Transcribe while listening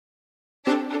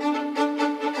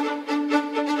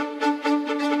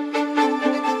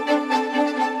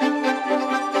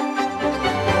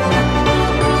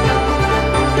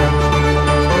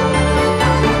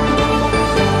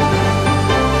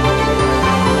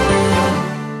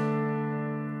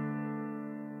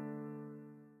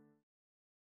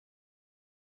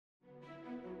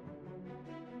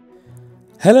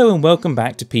Hello and welcome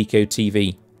back to PECO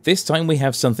TV. This time we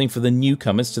have something for the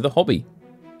newcomers to the hobby.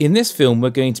 In this film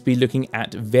we're going to be looking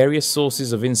at various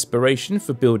sources of inspiration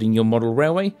for building your model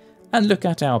railway and look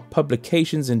at our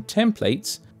publications and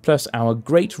templates, plus our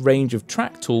great range of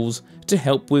track tools to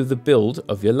help with the build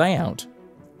of your layout.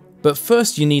 But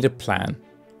first you need a plan.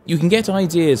 You can get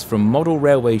ideas from model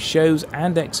railway shows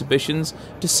and exhibitions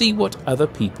to see what other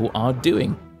people are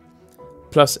doing.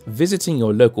 Plus, visiting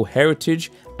your local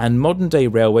heritage and modern day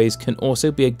railways can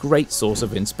also be a great source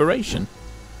of inspiration.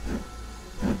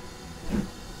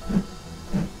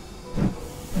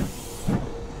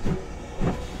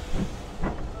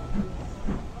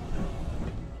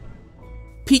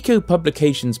 PECO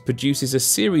Publications produces a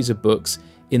series of books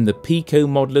in the PECO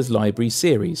Modeller's Library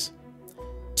series.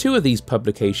 Two of these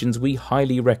publications we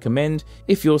highly recommend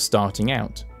if you're starting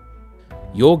out.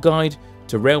 Your Guide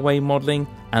to Railway Modelling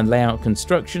and Layout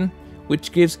Construction,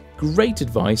 which gives great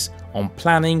advice on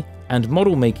planning and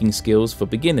model making skills for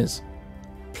beginners,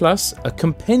 plus a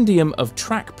compendium of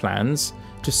track plans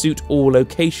to suit all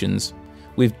locations,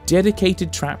 with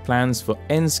dedicated track plans for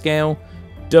N-scale,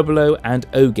 00 and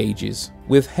O gauges,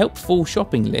 with helpful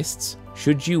shopping lists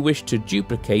should you wish to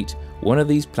duplicate one of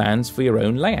these plans for your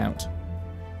own layout.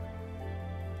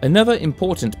 Another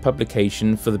important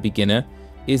publication for the beginner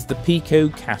is the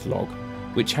PECO Catalogue,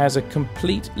 which has a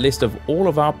complete list of all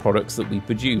of our products that we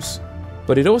produce,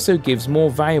 but it also gives more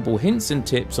valuable hints and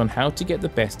tips on how to get the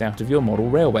best out of your model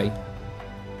railway.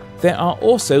 There are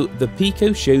also the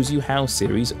PECO Shows You How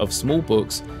series of small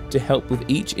books to help with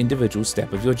each individual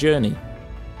step of your journey.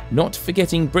 Not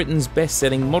forgetting Britain's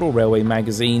best-selling model railway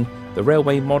magazine, The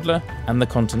Railway Modeller and The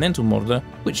Continental Modeller,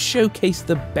 which showcase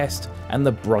the best and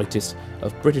the brightest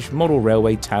of British model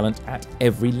railway talent at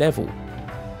every level.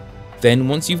 Then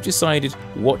once you've decided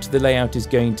what the layout is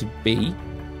going to be,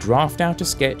 draft out a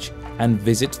sketch and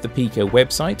visit the PECO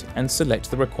website and select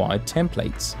the required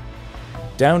templates.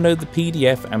 Download the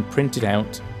PDF and print it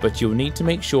out, but you'll need to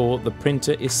make sure the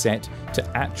printer is set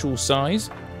to actual size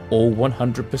or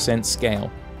 100%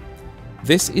 scale.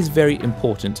 This is very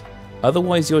important,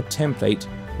 otherwise your template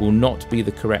will not be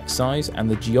the correct size and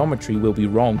the geometry will be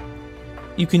wrong.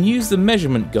 You can use the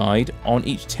measurement guide on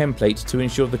each template to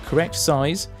ensure the correct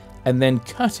size and then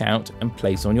cut out and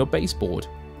place on your baseboard.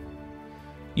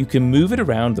 You can move it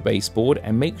around the baseboard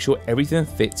and make sure everything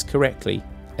fits correctly,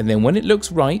 and then when it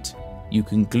looks right, you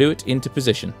can glue it into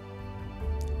position.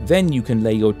 Then you can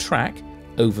lay your track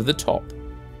over the top.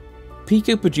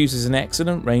 PECO produces an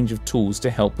excellent range of tools to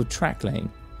help with track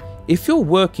laying. If you're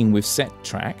working with set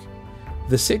track,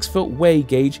 the 6-foot weigh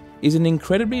gauge is an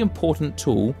incredibly important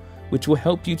tool which will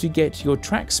help you to get your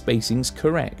track spacings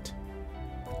correct.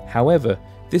 However,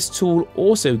 this tool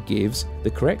also gives the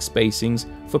correct spacings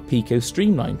for PECO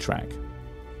Streamline track.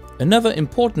 Another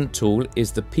important tool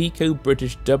is the PECO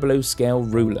British 00 scale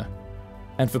ruler.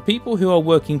 And for people who are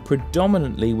working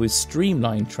predominantly with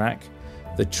Streamline track,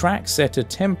 the track setter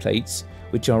templates,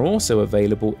 which are also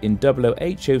available in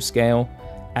 00HO scale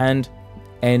and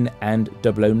N and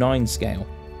 009 scale.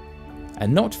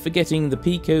 And not forgetting the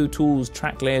PECO Tools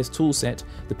Track Layers toolset,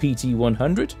 the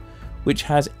PT100, which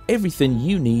has everything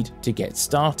you need to get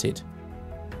started.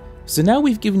 So now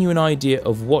we've given you an idea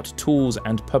of what tools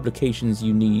and publications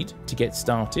you need to get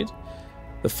started.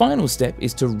 The final step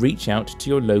is to reach out to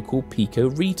your local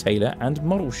PECO retailer and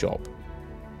model shop.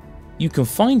 You can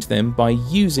find them by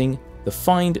using the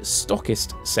Find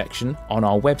Stockist section on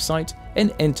our website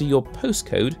and enter your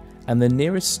postcode and the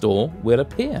nearest store will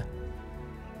appear.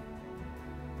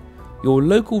 Your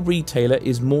local retailer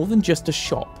is more than just a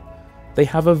shop. They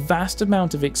have a vast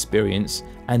amount of experience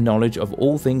and knowledge of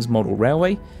all things model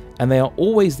railway, and they are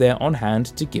always there on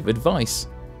hand to give advice.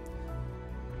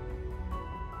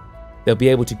 They'll be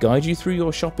able to guide you through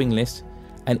your shopping list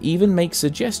and even make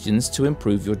suggestions to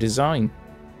improve your design.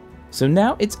 So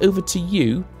now it's over to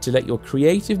you to let your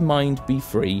creative mind be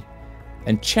free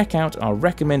and check out our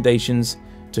recommendations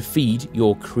to feed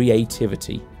your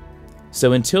creativity.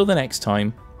 So until the next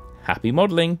time, happy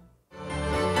modelling!